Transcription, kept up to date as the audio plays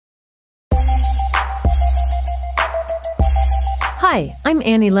Hi, I'm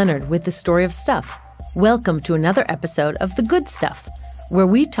Annie Leonard with The Story of Stuff. Welcome to another episode of The Good Stuff, where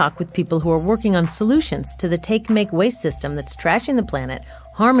we talk with people who are working on solutions to the take-make waste system that's trashing the planet,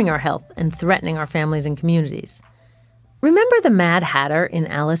 harming our health, and threatening our families and communities. Remember the Mad Hatter in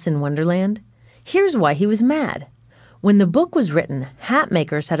Alice in Wonderland? Here's why he was mad. When the book was written, hat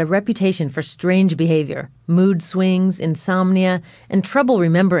makers had a reputation for strange behavior, mood swings, insomnia, and trouble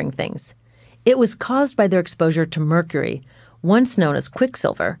remembering things. It was caused by their exposure to mercury, once known as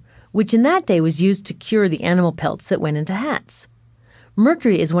quicksilver, which in that day was used to cure the animal pelts that went into hats.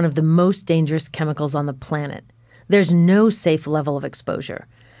 Mercury is one of the most dangerous chemicals on the planet. There's no safe level of exposure.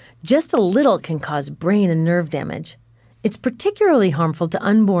 Just a little can cause brain and nerve damage. It's particularly harmful to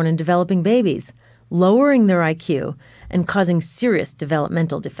unborn and developing babies, lowering their IQ and causing serious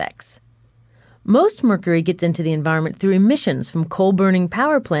developmental defects. Most mercury gets into the environment through emissions from coal-burning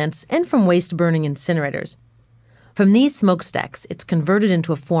power plants and from waste-burning incinerators. From these smokestacks, it's converted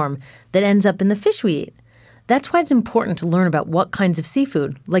into a form that ends up in the fish we eat. That's why it's important to learn about what kinds of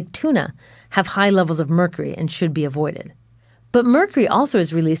seafood, like tuna, have high levels of mercury and should be avoided. But mercury also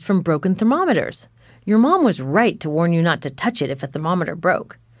is released from broken thermometers. Your mom was right to warn you not to touch it if a thermometer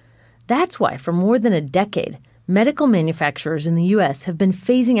broke. That's why, for more than a decade, medical manufacturers in the U.S. have been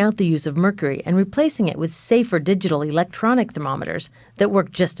phasing out the use of mercury and replacing it with safer digital electronic thermometers that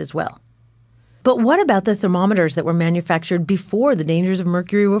work just as well. But what about the thermometers that were manufactured before the dangers of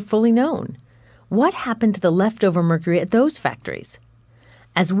mercury were fully known? What happened to the leftover mercury at those factories?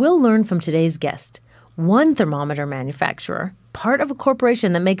 As we'll learn from today's guest, one thermometer manufacturer, part of a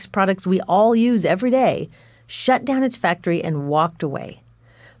corporation that makes products we all use every day, shut down its factory and walked away.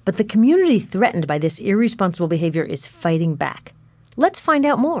 But the community threatened by this irresponsible behavior is fighting back. Let's find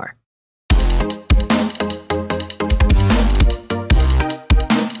out more.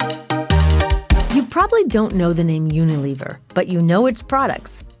 You probably don't know the name Unilever, but you know its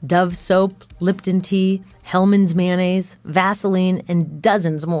products: Dove soap, Lipton tea, Hellmann's mayonnaise, Vaseline, and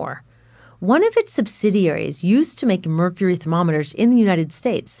dozens more. One of its subsidiaries used to make mercury thermometers in the United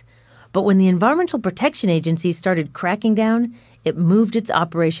States, but when the Environmental Protection Agency started cracking down, it moved its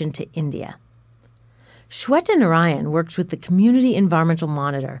operation to India. Shweta Narayan works with the Community Environmental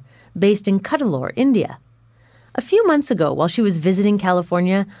Monitor, based in Cuddalore, India. A few months ago, while she was visiting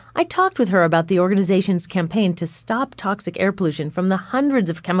California, I talked with her about the organization's campaign to stop toxic air pollution from the hundreds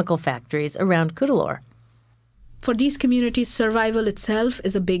of chemical factories around Cuddalore. For these communities, survival itself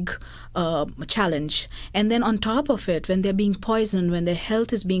is a big challenge. And then on top of it, when they're being poisoned, when their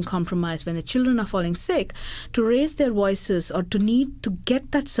health is being compromised, when the children are falling sick, to raise their voices or to need to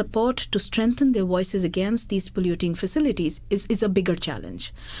get that support to strengthen their voices against these polluting facilities is a bigger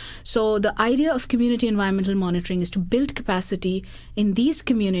challenge. So the idea of community environmental monitoring is to build capacity in these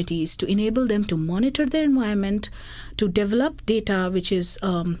communities to enable them to monitor their environment, to develop data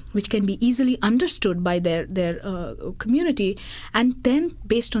which can be easily understood by their community, and then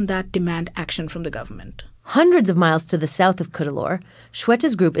based on that demand action from the government. Hundreds of miles to the south of Cuddalore,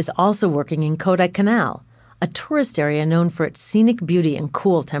 Shweta's group is also working in Kodaikanal, a tourist area known for its scenic beauty and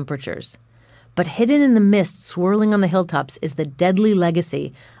cool temperatures. But hidden in the mist swirling on the hilltops is the deadly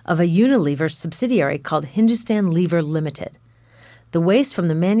legacy of a Unilever subsidiary called Hindustan Lever Limited, the waste from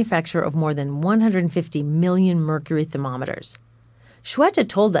the manufacture of more than 150 million mercury thermometers. Shweta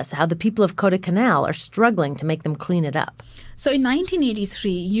told us how the people of Kodaikanal are struggling to make them clean it up. So in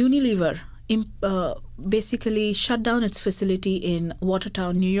 1983, Unilever basically shut down its facility in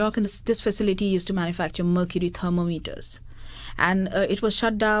Watertown, New York, and this facility used to manufacture mercury thermometers. And it was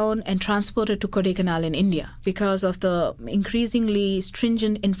shut down and transported to Kodaikanal in India because of the increasingly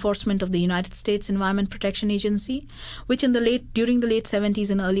stringent enforcement of the United States Environment Protection Agency, which during the late 70s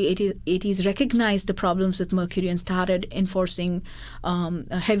and early 80s recognized the problems with mercury and started enforcing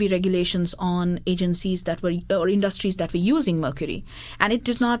heavy regulations on agencies or industries that were using mercury. And it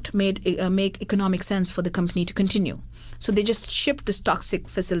did not make economic sense for the company to continue. So they just shipped this toxic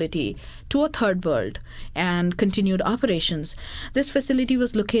facility to a third world and continued operations. This facility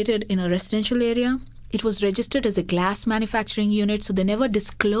was located in a residential area. It was registered as a glass manufacturing unit, so they never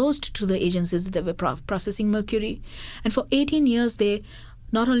disclosed to the agencies that they were processing mercury. And for 18 years, they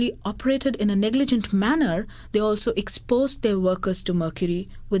not only operated in a negligent manner, they also exposed their workers to mercury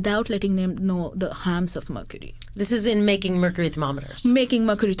without letting them know the harms of mercury. This is in making mercury thermometers. Making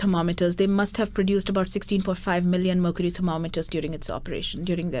mercury thermometers. They must have produced about 16.5 million mercury thermometers during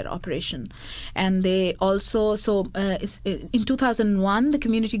their operation. And they also, in 2001, the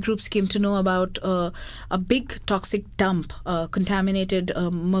community groups came to know about a big toxic dump, contaminated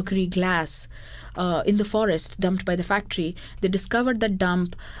mercury glass in the forest dumped by the factory. They discovered that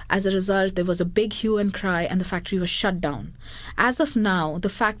dump. As a result, there was a big hue and cry, and the factory was shut down. As of now, the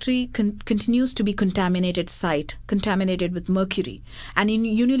factory continues to be contaminated with mercury. And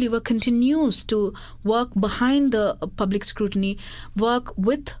Unilever continues to work behind the public scrutiny, work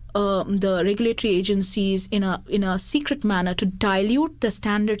with the regulatory agencies in a secret manner to dilute the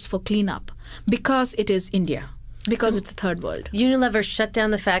standards for cleanup, because it is India. Because it's a third world. Unilever shut down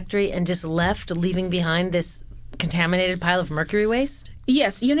the factory and just left, leaving behind this contaminated pile of mercury waste?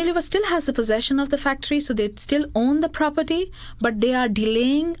 Yes, Unilever still has the possession of the factory, so they still own the property, but they are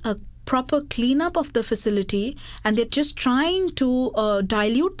delaying a proper cleanup of the facility, and they're just trying to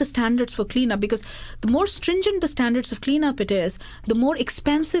dilute the standards for cleanup, because the more stringent the standards of cleanup it is, the more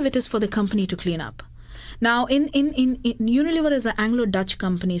expensive it is for the company to clean up. Now, in Unilever is an Anglo-Dutch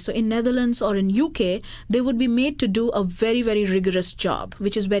company, so in Netherlands or in UK, they would be made to do a very, very rigorous job,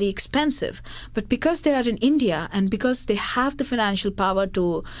 which is very expensive. But because they are in India and because they have the financial power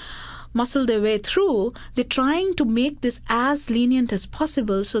to muscle their way through, they're trying to make this as lenient as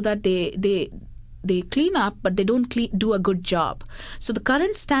possible so that they clean up, but they don't do a good job. So the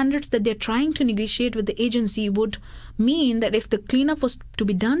current standards that they're trying to negotiate with the agency would mean that if the cleanup was to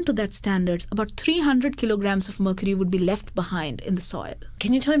be done to that standards, about 300 kilograms of mercury would be left behind in the soil.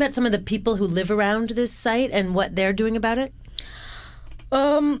 Can you tell me about some of the people who live around this site and what they're doing about it?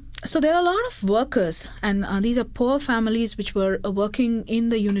 So there are a lot of workers, and these are poor families which were working in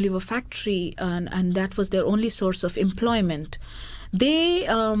the Unilever factory, and that was their only source of employment. They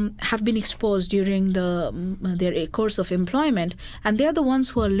have been exposed during their course of employment, and they are the ones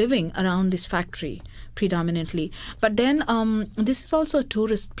who are living around this factory predominantly. But then this is also a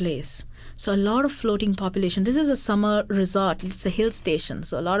tourist place. So a lot of floating population. This is a summer resort. It's a hill station.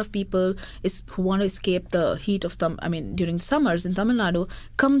 So a lot of people who want to escape the heat of during summers in Tamil Nadu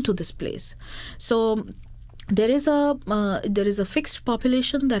come to this place. So there is a fixed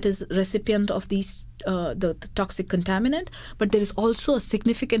population that is recipient of these the toxic contaminant, but there is also a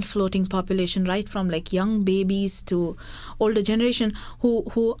significant floating population, right from like young babies to older generation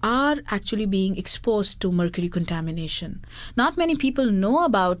who are actually being exposed to mercury contamination. Not many people know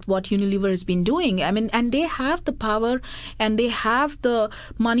about what Unilever has been doing. And they have the power and they have the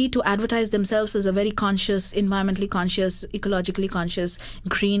money to advertise themselves as a very conscious, environmentally conscious, ecologically conscious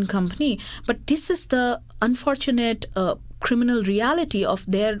green company. But this is the unfortunate criminal reality of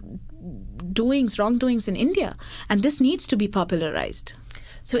their wrongdoings in India, and this needs to be popularized.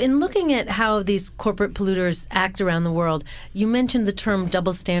 So in looking at how these corporate polluters act around the world, you mentioned the term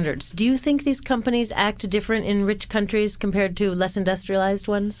double standards. Do you think these companies act different in rich countries compared to less industrialized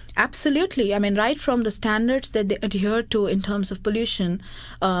ones? Absolutely. Right from the standards that they adhere to in terms of pollution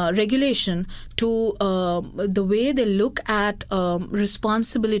regulation to the way they look at their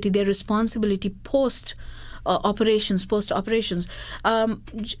responsibility post-operations.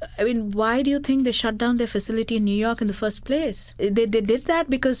 Why do you think they shut down their facility in New York in the first place? They did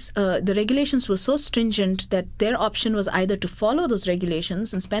that because the regulations were so stringent that their option was either to follow those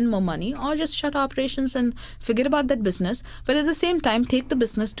regulations and spend more money, or just shut operations and forget about that business, but at the same time take the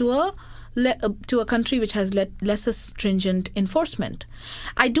business to a country which has lesser stringent enforcement.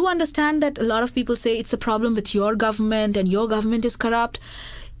 I do understand that a lot of people say it's a problem with your government and your government is corrupt.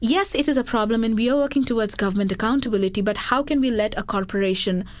 Yes, it is a problem, and we are working towards government accountability, but how can we let a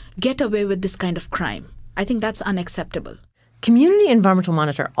corporation get away with this kind of crime? I think that's unacceptable. Community Environmental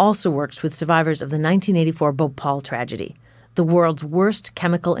Monitor also works with survivors of the 1984 Bhopal tragedy, the world's worst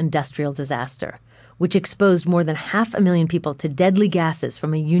chemical industrial disaster, which exposed more than 500,000 people to deadly gases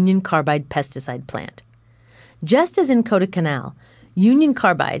from a Union Carbide pesticide plant. Just as in Kodaikanal, Union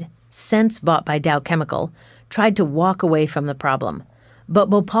Carbide, since bought by Dow Chemical, tried to walk away from the problem.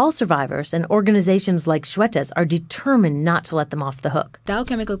 But Bhopal survivors and organizations like Shweta's are determined not to let them off the hook. Dow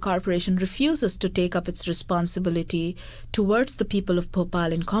Chemical Corporation refuses to take up its responsibility towards the people of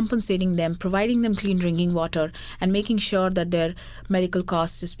Bhopal in compensating them, providing them clean drinking water, and making sure that their medical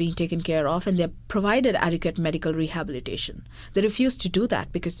costs is being taken care of, and they're provided adequate medical rehabilitation. They refuse to do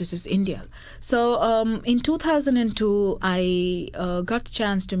that because this is India. So in 2002, I got a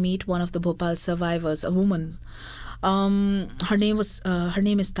chance to meet one of the Bhopal survivors, a woman. Her name is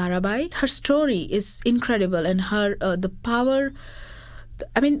Tarabai. Her story is incredible, and her the power.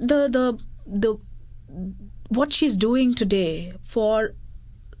 The what she's doing today for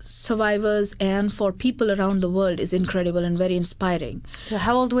survivors and for people around the world is incredible and very inspiring. So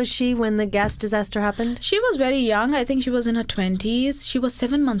how old was she when the gas disaster happened? She was very young. I think she was in her 20s. She was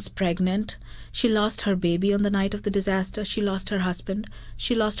 7 months pregnant. She lost her baby on the night of the disaster. She lost her husband.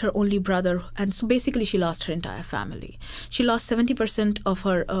 She lost her only brother. And so basically she lost her entire family. She lost 70% of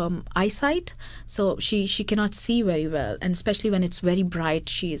her eyesight. So she cannot see very well. And especially when it's very bright,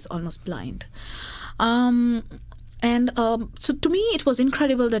 she is almost blind. So to me, it was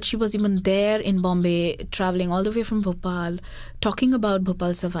incredible that she was even there in Bombay, traveling all the way from Bhopal, talking about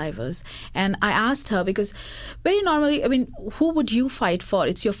Bhopal survivors. And I asked her, because very normally, I mean, who would you fight for?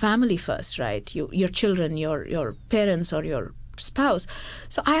 It's your family first, right? Your children, your parents or your spouse.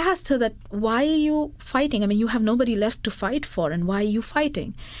 So I asked her that, why are you fighting? I mean, you have nobody left to fight for, and why are you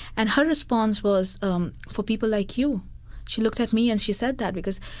fighting? And her response was, for people like you. She looked at me and she said that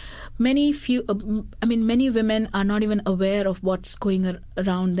because many women are not even aware of what's going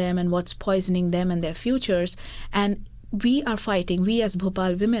around them and what's poisoning them and their futures. And we are fighting, we as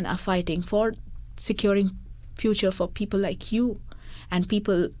Bhopal women are fighting for securing future for people like you and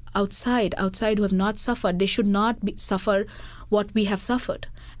people outside who have not suffered. They should not suffer what we have suffered.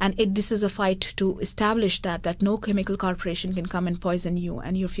 And this is a fight to establish that no chemical corporation can come and poison you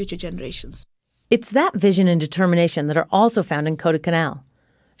and your future generations. It's that vision and determination that are also found in Kodaikanal.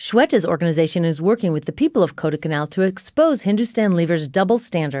 Shweta's organization is working with the people of Kodaikanal to expose Hindustan Lever's double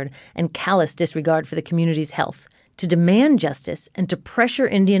standard and callous disregard for the community's health, to demand justice, and to pressure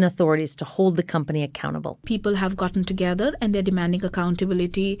Indian authorities to hold the company accountable. People have gotten together and they're demanding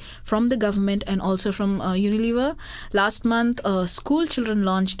accountability from the government and also from Unilever. Last month, school children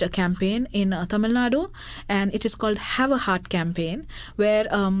launched a campaign in Tamil Nadu, and it is called Have a Heart campaign, where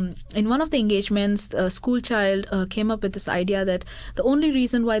in one of the engagements, a school child came up with this idea that the only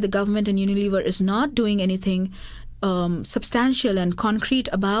reason why the government and Unilever is not doing anything substantial and concrete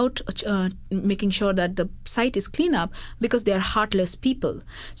about making sure that the site is clean up because they are heartless people.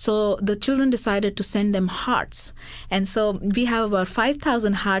 So the children decided to send them hearts. And so we have about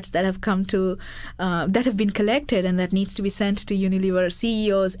 5,000 hearts that have come to, that have been collected and that needs to be sent to Unilever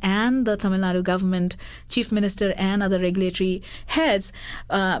CEOs and the Tamil Nadu government, chief minister and other regulatory heads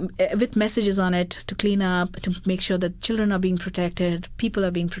with messages on it to clean up, to make sure that children are being protected, people are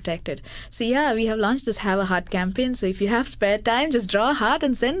being protected. So yeah, we have launched this Have a Heart campaign. So if you have spare time, just draw a heart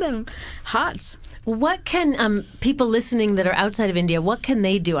and send them hearts. What can people listening that are outside of India, what can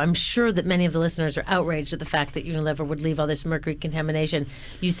they do? I'm sure that many of the listeners are outraged at the fact that Unilever would leave all this mercury contamination.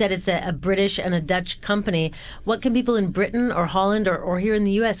 You said it's a British and a Dutch company. What can people in Britain or Holland or here in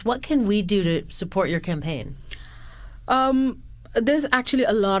the U.S., what can we do to support your campaign? There's actually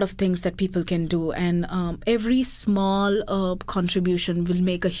a lot of things that people can do, and every small contribution will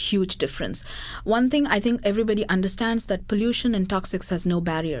make a huge difference. One thing I think everybody understands, that pollution and toxics has no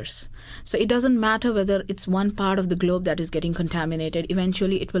barriers. So it doesn't matter whether it's one part of the globe that is getting contaminated.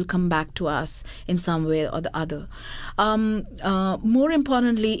 Eventually it will come back to us in some way or the other. More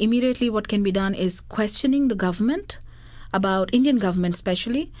importantly, immediately what can be done is questioning the government, about Indian government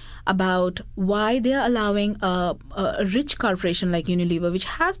especially, about why they are allowing a rich corporation like Unilever, which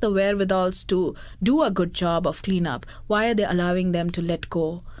has the wherewithals to do a good job of cleanup, why are they allowing them to let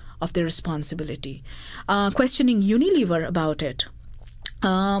go of their responsibility? Questioning Unilever about it.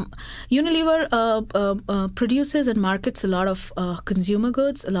 Unilever produces and markets a lot of consumer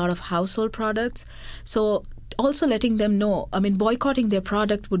goods, a lot of household products. So also letting them know, boycotting their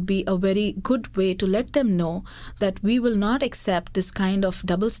product would be a very good way to let them know that we will not accept this kind of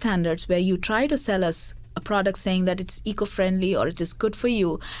double standards where you try to sell us a product saying that it's eco-friendly or it is good for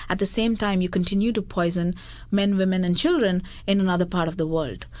you. At the same time, you continue to poison men, women, and children in another part of the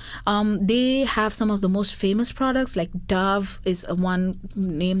world. They have some of the most famous products, like Dove is one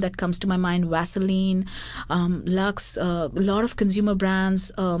name that comes to my mind, Vaseline, Lux, a lot of consumer brands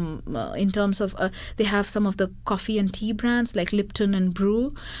in terms of, they have some of the coffee and tea brands like Lipton and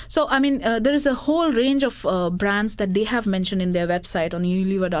Brew. So, there is a whole range of brands that they have mentioned in their website on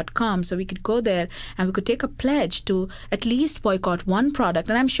unilever.com. So we could go there and we could take a pledge to at least boycott one product.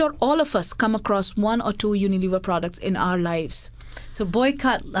 And I'm sure all of us come across one or two Unilever products in our lives. So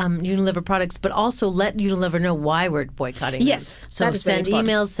boycott Unilever products, but also let Unilever know why we're boycotting yes, them. So send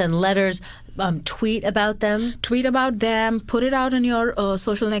emails, send letters, tweet about them. Tweet about them, put it out on your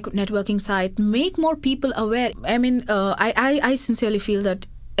social networking site, make more people aware. I sincerely feel that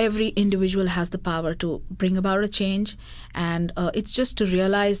every individual has the power to bring about a change, and it's just to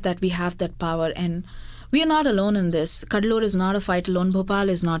realize that we have that power, and we are not alone in this. Cuddalore is not a fight alone. Bhopal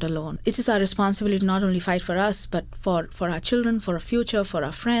is not alone. It is our responsibility to not only fight for us, but for our children, for our future, for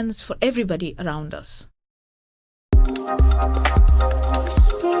our friends, for everybody around us.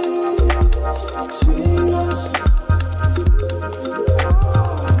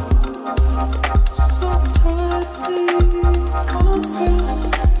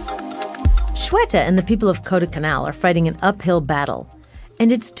 Shweta and the people of Kodaikanal are fighting an uphill battle,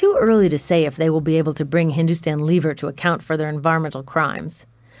 and it's too early to say if they will be able to bring Hindustan Lever to account for their environmental crimes.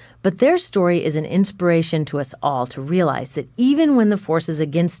 But their story is an inspiration to us all to realize that even when the forces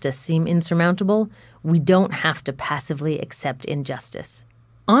against us seem insurmountable, we don't have to passively accept injustice.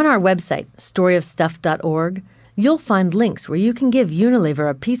 On our website, storyofstuff.org, you'll find links where you can give Unilever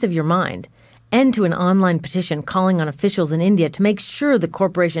a piece of your mind, and to an online petition calling on officials in India to make sure the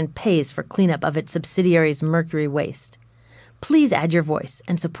corporation pays for cleanup of its subsidiary's mercury waste. Please add your voice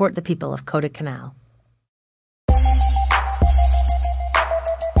and support the people of Kodaikanal.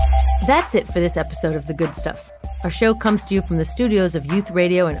 That's it for this episode of The Good Stuff. Our show comes to you from the studios of Youth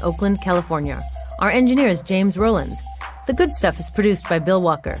Radio in Oakland, California. Our engineer is James Rowlands. The Good Stuff is produced by Bill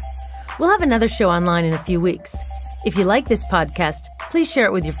Walker. We'll have another show online in a few weeks. If you like this podcast, please share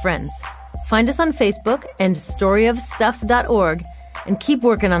it with your friends. Find us on Facebook and storyofstuff.org, and keep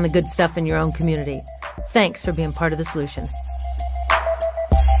working on the good stuff in your own community. Thanks for being part of the solution.